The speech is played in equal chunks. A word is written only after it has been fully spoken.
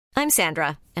I'm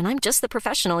Sandra, and I'm just the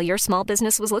professional your small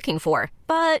business was looking for.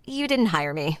 But you didn't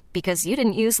hire me because you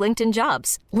didn't use LinkedIn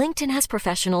Jobs. LinkedIn has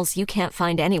professionals you can't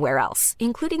find anywhere else,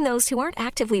 including those who aren't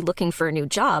actively looking for a new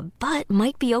job, but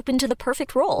might be open to the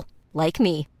perfect role, like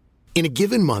me. In a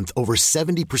given month, over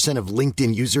 70% of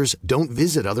LinkedIn users don't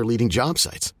visit other leading job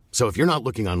sites. So if you're not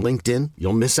looking on LinkedIn,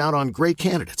 you'll miss out on great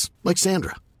candidates like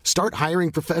Sandra. Start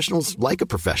hiring professionals like a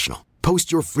professional.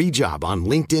 Post your free job on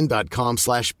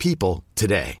linkedin.com/people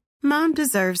today. Mom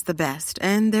deserves the best,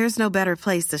 and there's no better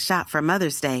place to shop for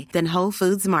Mother's Day than Whole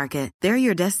Foods Market. They're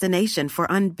your destination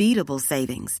for unbeatable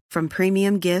savings, from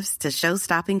premium gifts to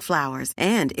show-stopping flowers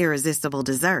and irresistible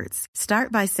desserts.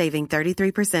 Start by saving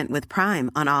 33% with Prime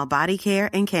on all body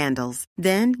care and candles.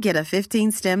 Then get a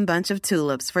 15-stem bunch of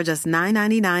tulips for just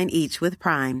 $9.99 each with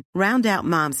Prime. Round out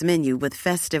Mom's menu with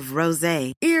festive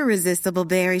rosé, irresistible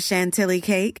berry chantilly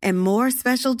cake, and more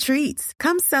special treats.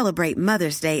 Come celebrate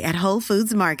Mother's Day at Whole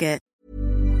Foods Market.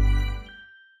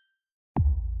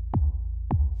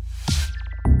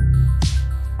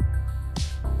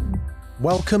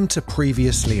 Welcome to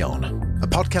Previously On, a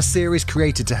podcast series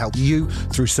created to help you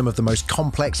through some of the most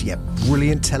complex yet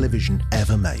brilliant television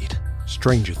ever made.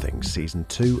 Stranger Things Season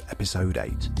 2, Episode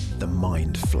 8, The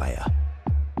Mind Flayer.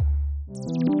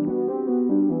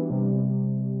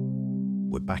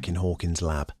 We're back in Hawkins'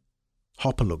 lab.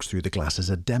 Hopper looks through the glass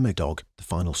as a Demodog, the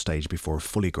final stage before a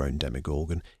fully grown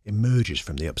Demogorgon, emerges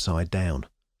from the Upside Down.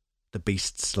 The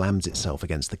beast slams itself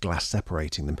against the glass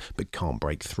separating them, but can't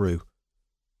break through.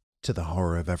 To the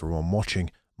horror of everyone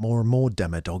watching, more and more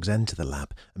Demodogs enter the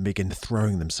lab and begin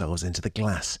throwing themselves into the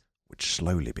glass, which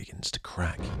slowly begins to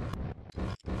crack.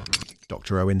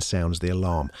 Dr. Owen sounds the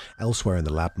alarm. Elsewhere in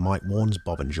the lab, Mike warns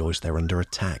Bob and Joyce they're under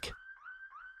attack.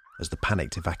 As the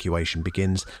panicked evacuation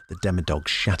begins, the Demodogs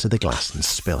shatter the glass and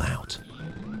spill out.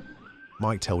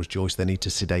 Mike tells Joyce they need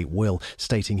to sedate Will,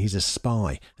 stating he's a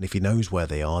spy, and if he knows where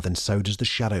they are, then so does the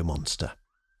Shadow Monster.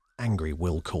 Angry,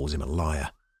 Will calls him a liar.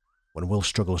 When Will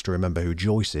struggles to remember who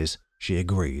Joyce is, she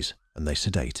agrees, and they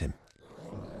sedate him.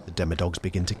 The Demodogs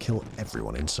begin to kill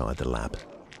everyone inside the lab.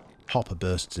 Hopper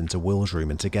bursts into Will's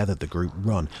room, and together the group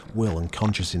run, Will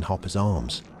unconscious in Hopper's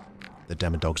arms. The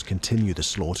Demodogs continue the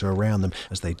slaughter around them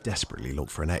as they desperately look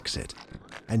for an exit.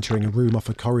 Entering a room off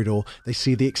a corridor, they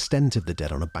see the extent of the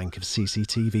dead on a bank of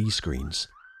CCTV screens.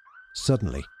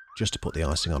 Suddenly, just to put the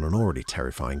icing on an already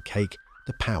terrifying cake,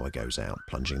 the power goes out,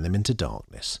 plunging them into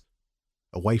darkness.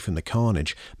 Away from the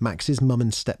carnage, Max's mum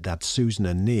and stepdad Susan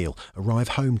and Neil arrive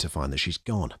home to find that she's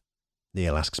gone.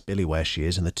 Neil asks Billy where she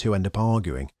is and the two end up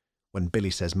arguing. When Billy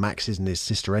says Max isn't his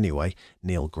sister anyway,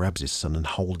 Neil grabs his son and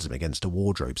holds him against a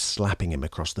wardrobe, slapping him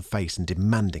across the face and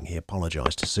demanding he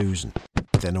apologise to Susan.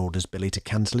 He then orders Billy to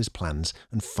cancel his plans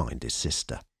and find his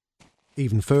sister.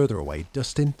 Even further away,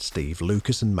 Dustin, Steve,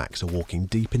 Lucas and Max are walking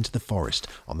deep into the forest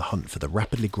on the hunt for the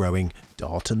rapidly growing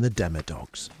Dart and the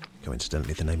Demodogs.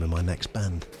 Coincidentally the name of my next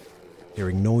band.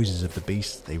 Hearing noises of the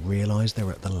beasts, they realise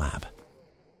they're at the lab.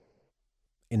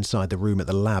 Inside the room at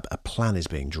the lab, a plan is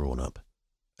being drawn up.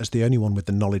 As the only one with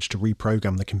the knowledge to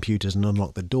reprogram the computers and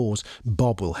unlock the doors,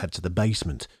 Bob will head to the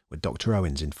basement, where Dr.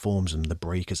 Owens informs them the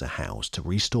breakers are housed to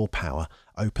restore power,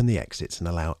 open the exits and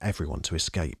allow everyone to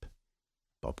escape.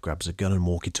 Bob grabs a gun and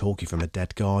walkie-talkie from a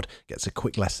dead guard, gets a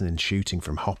quick lesson in shooting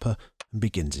from Hopper, and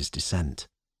begins his descent.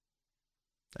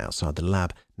 Outside the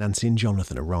lab, Nancy and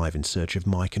Jonathan arrive in search of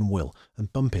Mike and Will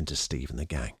and bump into Steve and the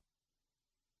gang.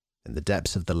 In the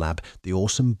depths of the lab, the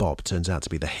awesome Bob turns out to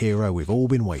be the hero we've all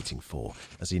been waiting for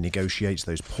as he negotiates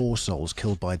those poor souls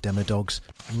killed by Demodogs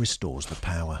and restores the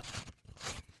power.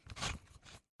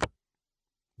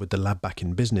 With the lab back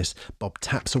in business, Bob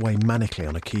taps away manically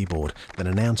on a keyboard, then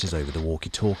announces over the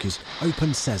walkie-talkies,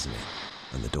 "Open Sesame,"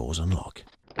 and the doors unlock.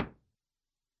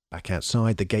 Back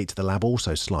outside, the gate to the lab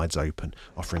also slides open,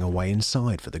 offering a way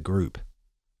inside for the group.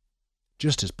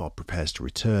 Just as Bob prepares to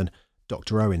return,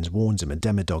 Dr. Owens warns him a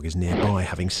Demodog is nearby,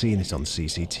 having seen it on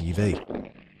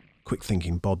CCTV.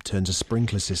 Quick-thinking Bob turns a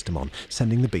sprinkler system on,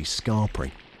 sending the beast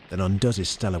scarpering, then undoes his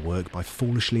stellar work by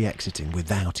foolishly exiting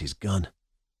without his gun.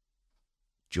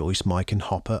 Joyce, Mike and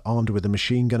Hopper, armed with a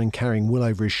machine gun and carrying Will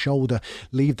over his shoulder,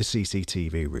 leave the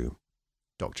CCTV room.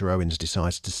 Dr. Owens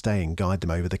decides to stay and guide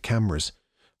them over the cameras.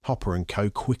 Hopper and co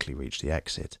quickly reach the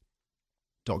exit.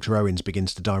 Dr. Owens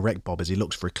begins to direct Bob as he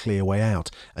looks for a clear way out.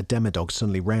 A Demodog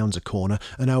suddenly rounds a corner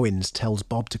and Owens tells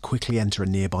Bob to quickly enter a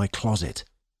nearby closet.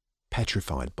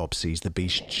 Petrified, Bob sees the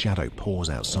beast's shadow pause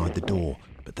outside the door,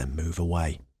 but then move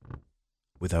away.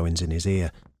 With Owens in his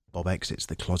ear, Bob exits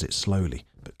the closet slowly,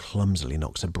 but clumsily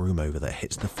knocks a broom over that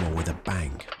hits the floor with a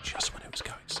bang, just when it was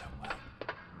going so well.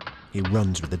 He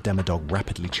runs with the Demodog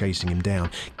rapidly chasing him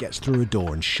down, gets through a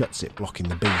door and shuts it, blocking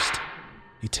the beast.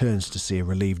 He turns to see a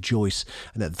relieved Joyce,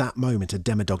 and at that moment a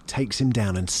Demodog takes him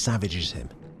down and savages him.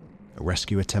 A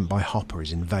rescue attempt by Hopper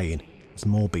is in vain as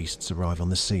more beasts arrive on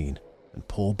the scene, and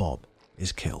poor Bob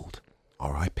is killed.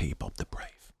 R.I.P. Bob the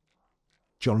Brave.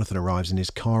 Jonathan arrives in his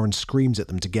car and screams at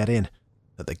them to get in.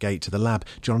 At the gate to the lab,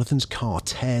 Jonathan's car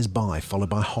tears by, followed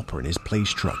by Hopper in his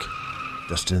police truck.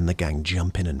 Dustin and the gang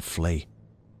jump in and flee.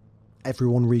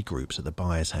 Everyone regroups at the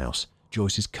Byers house.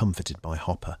 Joyce is comforted by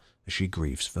Hopper as she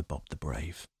grieves for Bob the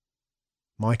Brave.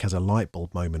 Mike has a light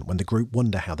bulb moment when the group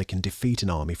wonder how they can defeat an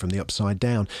army from the Upside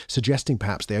Down, suggesting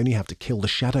perhaps they only have to kill the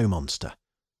Shadow Monster.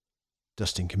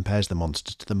 Dustin compares the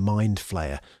monster to the Mind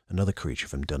Flayer, another creature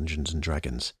from Dungeons &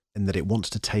 Dragons, in that it wants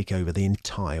to take over the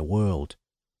entire world.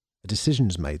 A decision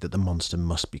is made that the monster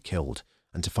must be killed,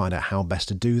 and to find out how best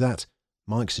to do that,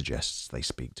 Mike suggests they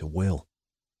speak to Will.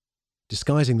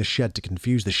 Disguising the shed to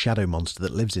confuse the shadow monster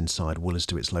that lives inside Will as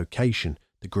to its location,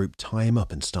 the group tie him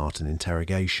up and start an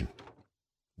interrogation.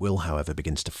 Will, however,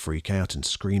 begins to freak out and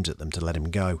screams at them to let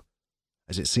him go.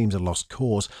 As it seems a lost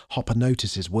cause, Hopper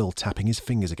notices Will tapping his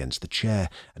fingers against the chair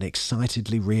and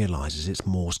excitedly realises it's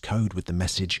Morse code with the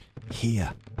message,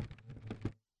 "Here."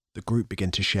 The group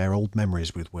begin to share old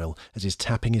memories with Will as his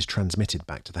tapping is transmitted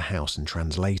back to the house and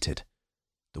translated.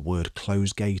 The word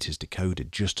 "closed gate" is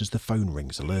decoded just as the phone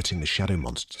rings, alerting the shadow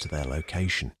monster to their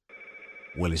location.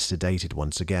 Will is sedated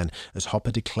once again as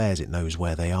Hopper declares it knows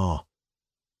where they are.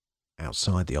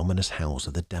 Outside, the ominous howls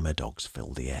of the Demodogs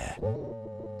fill the air.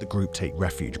 The group take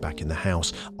refuge back in the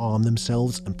house, arm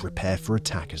themselves and prepare for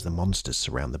attack as the monsters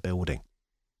surround the building.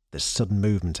 There's sudden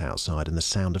movement outside and the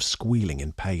sound of squealing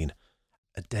and pain.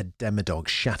 A dead Demodog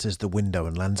shatters the window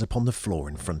and lands upon the floor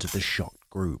in front of the shocked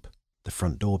group. The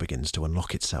front door begins to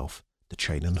unlock itself, the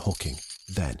chain unhooking.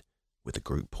 Then, with the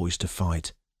group poised to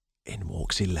fight, in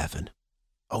walks 11.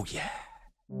 Oh yeah!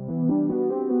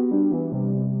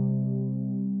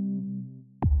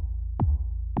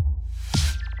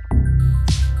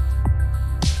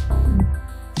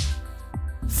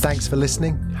 Thanks for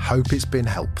listening. Hope it's been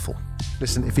helpful.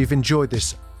 Listen, if you've enjoyed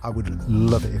this, I would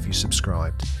love it if you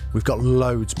subscribed. We've got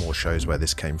loads more shows where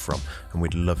this came from, and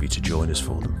we'd love you to join us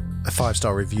for them. A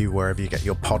 5-star review wherever you get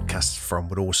your podcasts from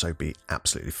would also be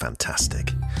absolutely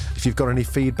fantastic. If you've got any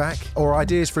feedback or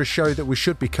ideas for a show that we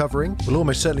should be covering, we'll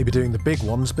almost certainly be doing the big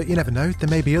ones, but you never know, there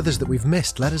may be others that we've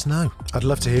missed. Let us know. I'd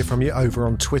love to hear from you over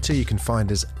on Twitter. You can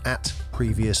find us at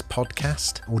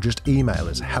PreviousPodcast, or just email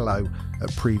us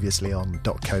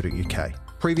hello@previouslyon.co.uk.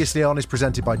 Previously On is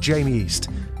presented by Jamie East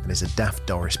and is a Daft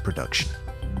Doris production.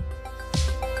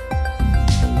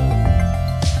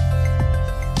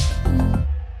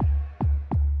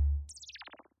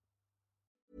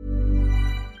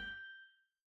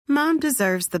 Mom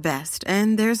deserves the best,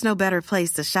 and there's no better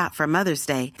place to shop for Mother's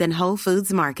Day than Whole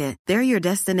Foods Market. They're your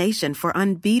destination for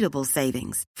unbeatable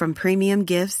savings, from premium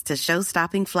gifts to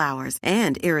show-stopping flowers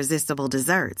and irresistible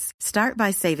desserts. Start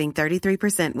by saving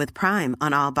 33% with Prime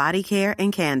on all body care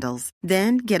and candles.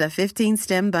 Then get a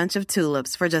 15-stem bunch of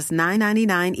tulips for just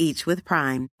 $9.99 each with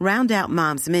Prime. Round out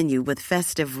Mom's menu with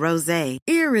festive rosé,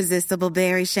 irresistible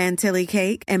berry chantilly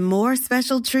cake, and more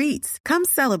special treats. Come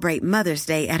celebrate Mother's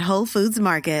Day at Whole Foods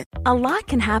Market. A lot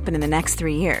can happen in the next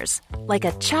 3 years. Like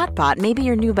a chatbot may be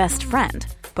your new best friend.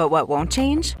 But what won't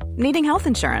change? Needing health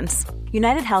insurance.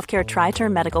 United Healthcare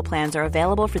Tri-Term Medical Plans are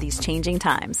available for these changing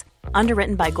times.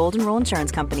 Underwritten by Golden Rule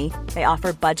Insurance Company, they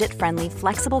offer budget-friendly,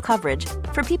 flexible coverage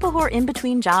for people who are in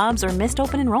between jobs or missed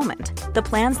open enrollment. The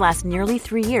plans last nearly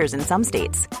 3 years in some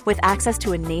states, with access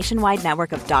to a nationwide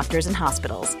network of doctors and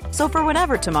hospitals. So for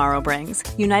whatever tomorrow brings,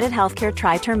 United Healthcare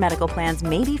Tri-Term Medical Plans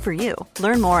may be for you.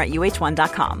 Learn more at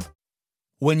uh1.com.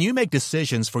 When you make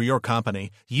decisions for your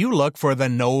company, you look for the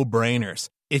no-brainers.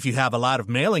 If you have a lot of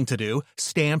mailing to do,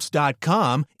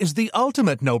 Stamps.com is the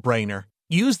ultimate no-brainer.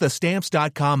 Use the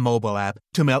Stamps.com mobile app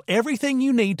to mail everything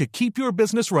you need to keep your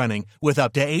business running with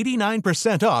up to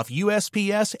 89% off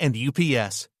USPS and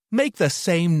UPS. Make the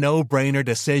same no-brainer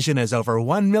decision as over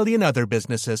 1 million other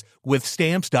businesses with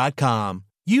Stamps.com.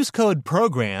 Use code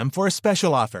PROGRAM for a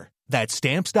special offer. That's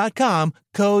Stamps.com,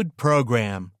 code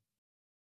PROGRAM.